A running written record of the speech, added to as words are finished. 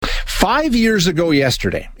5 years ago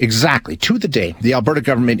yesterday, exactly to the day, the Alberta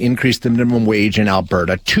government increased the minimum wage in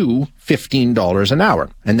Alberta to $15 an hour.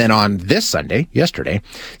 And then on this Sunday, yesterday,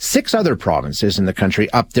 6 other provinces in the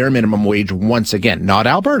country upped their minimum wage once again. Not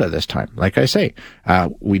Alberta this time. Like I say,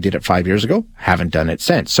 we did it 5 years ago, haven't done it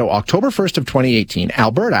since. So October 1st of 2018,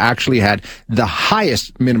 Alberta actually had the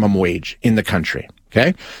highest minimum wage in the country.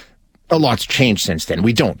 Okay? A lot's changed since then.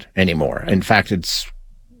 We don't anymore. In fact, it's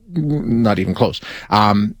not even close.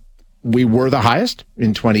 We were the highest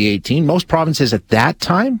in 2018. Most provinces at that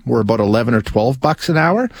time were about 11 or 12 bucks an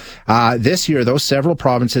hour. This year, though, several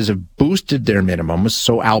provinces have boosted their minimums.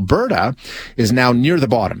 So Alberta is now near the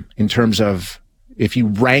bottom in terms of if you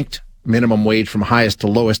ranked minimum wage from highest to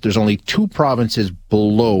lowest, there's only 2 provinces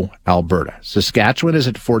below Alberta. Saskatchewan is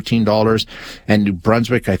at $14 and New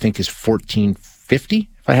Brunswick, I think, is $14.50.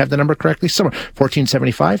 If I have the number correctly, somewhere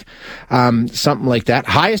 $14.75, something like that.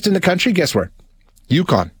 Highest in the country, guess where?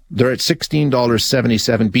 Yukon. They're at $16.77.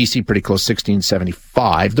 BC pretty close,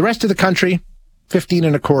 $16.75. The rest of the country,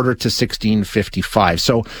 $15.25 to $16.55.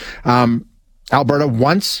 So Alberta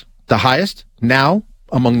once the highest, now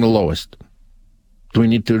among the lowest. Do we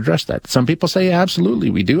need to address that? Some people say absolutely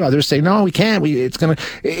we do. Others say no, we can't.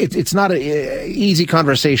 It's not an easy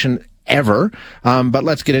conversation ever. But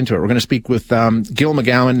let's get into it. We're going to speak with Gil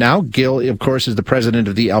McGowan now. Gil, of course, is the president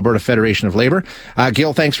of the Alberta Federation of Labour.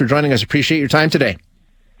 Gil, thanks for joining us. Appreciate your time today.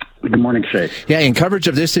 Good morning, Shay. Yeah, in coverage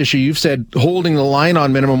of this issue, you've said holding the line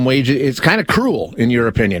on minimum wage is kind of cruel, in your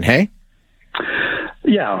opinion, hey?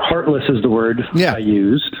 Yeah, heartless is the word I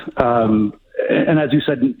used. And as you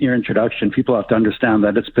said in your introduction, people have to understand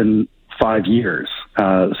that it's been 5 years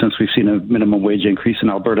since we've seen a minimum wage increase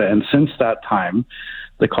in Alberta. And since that time,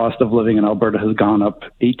 the cost of living in Alberta has gone up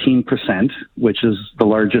 18%, which is the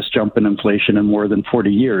largest jump in inflation in more than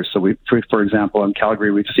 40 years. So for example, in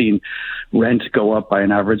Calgary, we've seen rent go up by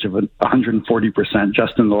an average of 140%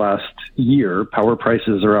 just in the last year. Power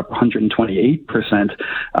prices are up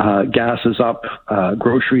 128%. Gas is up.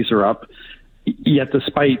 Groceries are up. Yet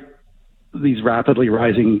despite these rapidly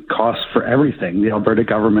rising costs for everything, the Alberta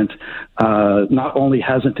government not only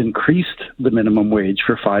hasn't increased the minimum wage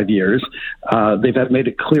for 5 years, they've made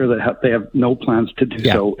it clear that they have no plans to do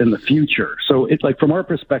so in the future. So from our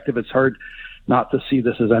perspective, it's hard not to see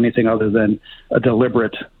this as anything other than a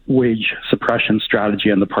deliberate wage suppression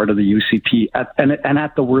strategy on the part of the UCP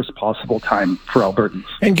at the worst possible time for Albertans.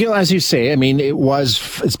 And Gil, as you say, I mean,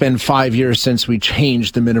 it's been 5 years since we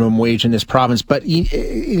changed the minimum wage in this province. But,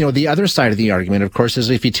 the other side of the argument, of course,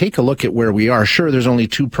 is if you take a look at where we are, sure, there's only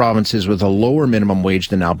 2 provinces with a lower minimum wage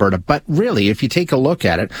than Alberta. But really, if you take a look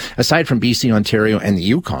at it, aside from BC, Ontario, and the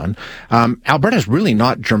Yukon, Alberta is really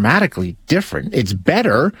not dramatically different. It's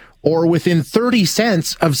better or within 30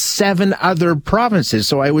 cents of 7 other provinces.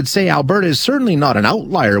 So I would say Alberta is certainly not an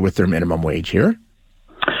outlier with their minimum wage here.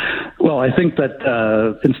 Well, I think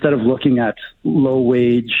that instead of looking at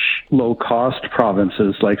low-wage, low-cost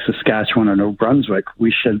provinces like Saskatchewan or New Brunswick,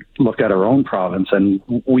 we should look at our own province, and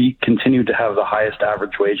we continue to have the highest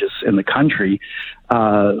average wages in the country.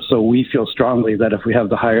 So we feel strongly that if we have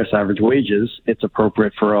the highest average wages, it's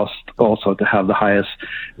appropriate for us also to have the highest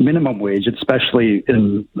minimum wage, especially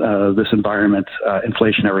in this environment,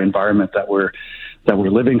 inflationary environment that we're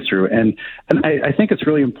living through. And I think it's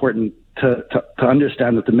really important to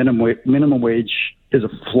understand that the minimum wage is a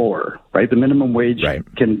floor, right? The minimum wage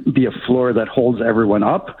can be a floor that holds everyone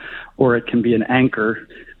up, or it can be an anchor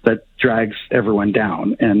that drags everyone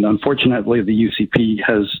down. And unfortunately, the UCP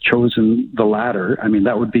has chosen the latter. I mean,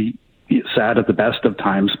 that would be sad at the best of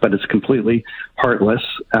times, but it's completely heartless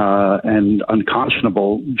and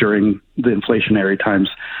unconscionable during the inflationary times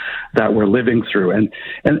that we're living through. And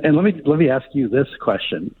let me ask you this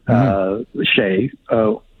question, Shay.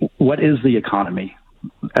 What is the economy?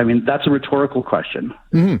 I mean, that's a rhetorical question.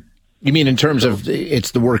 Mm-hmm. You mean in terms of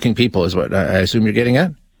it's the working people is what I assume you're getting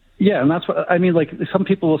at? Yeah, and that's what I mean. Like some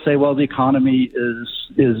people will say, well, the economy is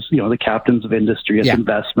the captains of industry, it's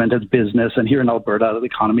investment, it's business, and here in Alberta, the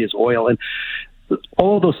economy is oil, and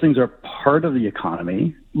all of those things are part of the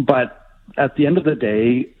economy. But at the end of the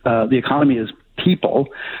day, the economy is people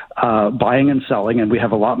buying and selling, and we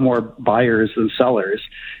have a lot more buyers than sellers.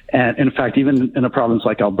 And in fact, even in a province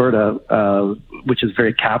like Alberta, which is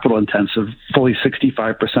very capital intensive, fully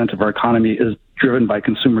 65% of our economy is driven by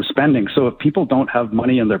consumer spending. So if people don't have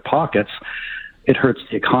money in their pockets, it hurts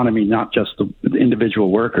the economy, not just the individual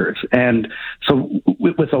workers. And so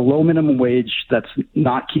with a low minimum wage that's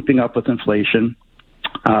not keeping up with inflation,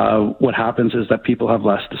 what happens is that people have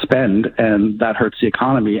less to spend, and that hurts the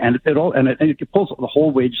economy, and it pulls the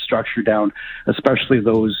whole wage structure down, especially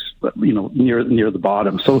those near the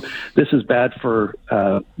bottom. So this is bad for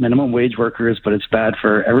minimum wage workers, but it's bad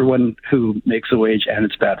for everyone who makes a wage, and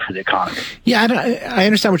it's bad for the economy. Yeah, I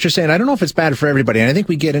understand what you're saying. I don't know if it's bad for everybody, and I think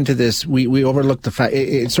we get into this. We overlook the fact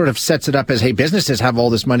it sort of sets it up as, hey, businesses have all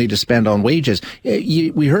this money to spend on wages.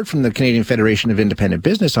 We heard from the Canadian Federation of Independent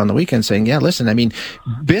Business on the weekend saying, yeah, listen, I mean,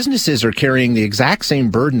 businesses are carrying the exact same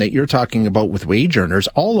burden that you're talking about with wage earners.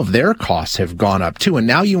 All of their costs have gone up too. And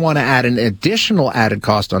now you want to add an additional added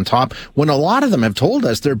cost on top when a lot of them have told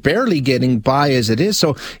us they're barely getting by as it is.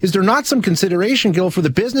 So is there not some consideration, Gil, for the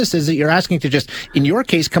businesses that you're asking to just, in your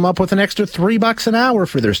case, come up with an extra $3 an hour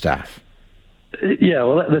for their staff? Yeah,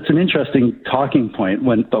 well, that's an interesting talking point.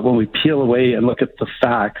 But when we peel away and look at the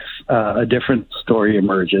facts, a different story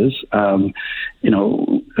emerges.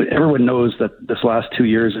 Everyone knows that this last 2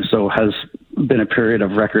 years or so has been a period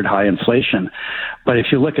of record high inflation. But if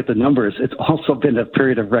you look at the numbers, it's also been a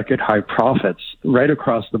period of record high profits right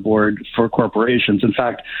across the board for corporations. In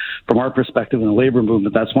fact, from our perspective in the labor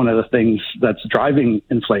movement, that's one of the things that's driving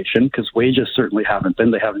inflation, because wages certainly haven't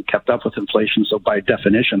been. They haven't kept up with inflation. So by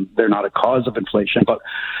definition, they're not a cause of inflation. But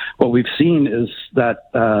what we've seen is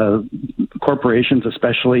that corporations,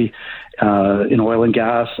 especially in oil and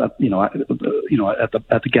gas, at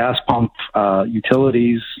the gas pump,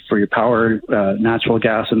 utilities for your power, natural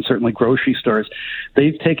gas, and certainly grocery stores,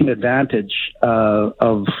 they've taken advantage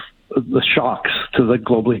of the shocks to the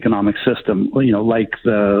global economic system, like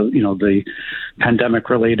the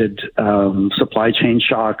pandemic-related supply chain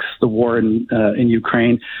shocks, the war in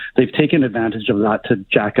Ukraine. They've taken advantage of that to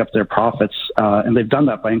jack up their profits, and they've done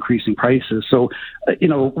that by increasing prices. So,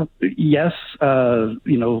 yes,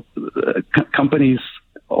 companies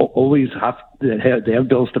always they have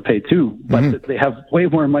bills to pay too, but they have way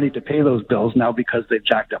more money to pay those bills now because they've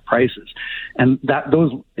jacked up prices, and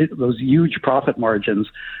those huge profit margins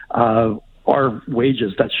are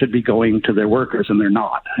wages that should be going to their workers, and they're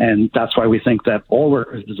not. And that's why we think that all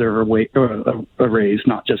workers deserve a raise,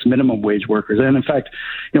 not just minimum wage workers. And in fact,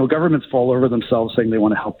 governments fall over themselves saying they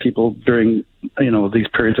want to help people during these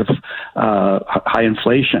periods of high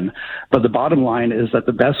inflation. But the bottom line is that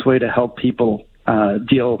the best way to help people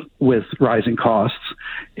deal with rising costs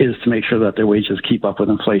is to make sure that their wages keep up with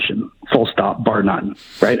inflation, full stop, bar none,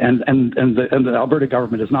 right? And the Alberta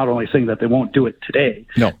government is not only saying that they won't do it today,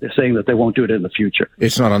 no, they're saying that they won't do it in the future.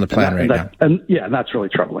 It's not on the plan now. And that's really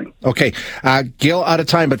troubling. Okay. Gil, out of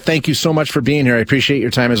time, but thank you so much for being here. I appreciate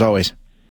your time as always.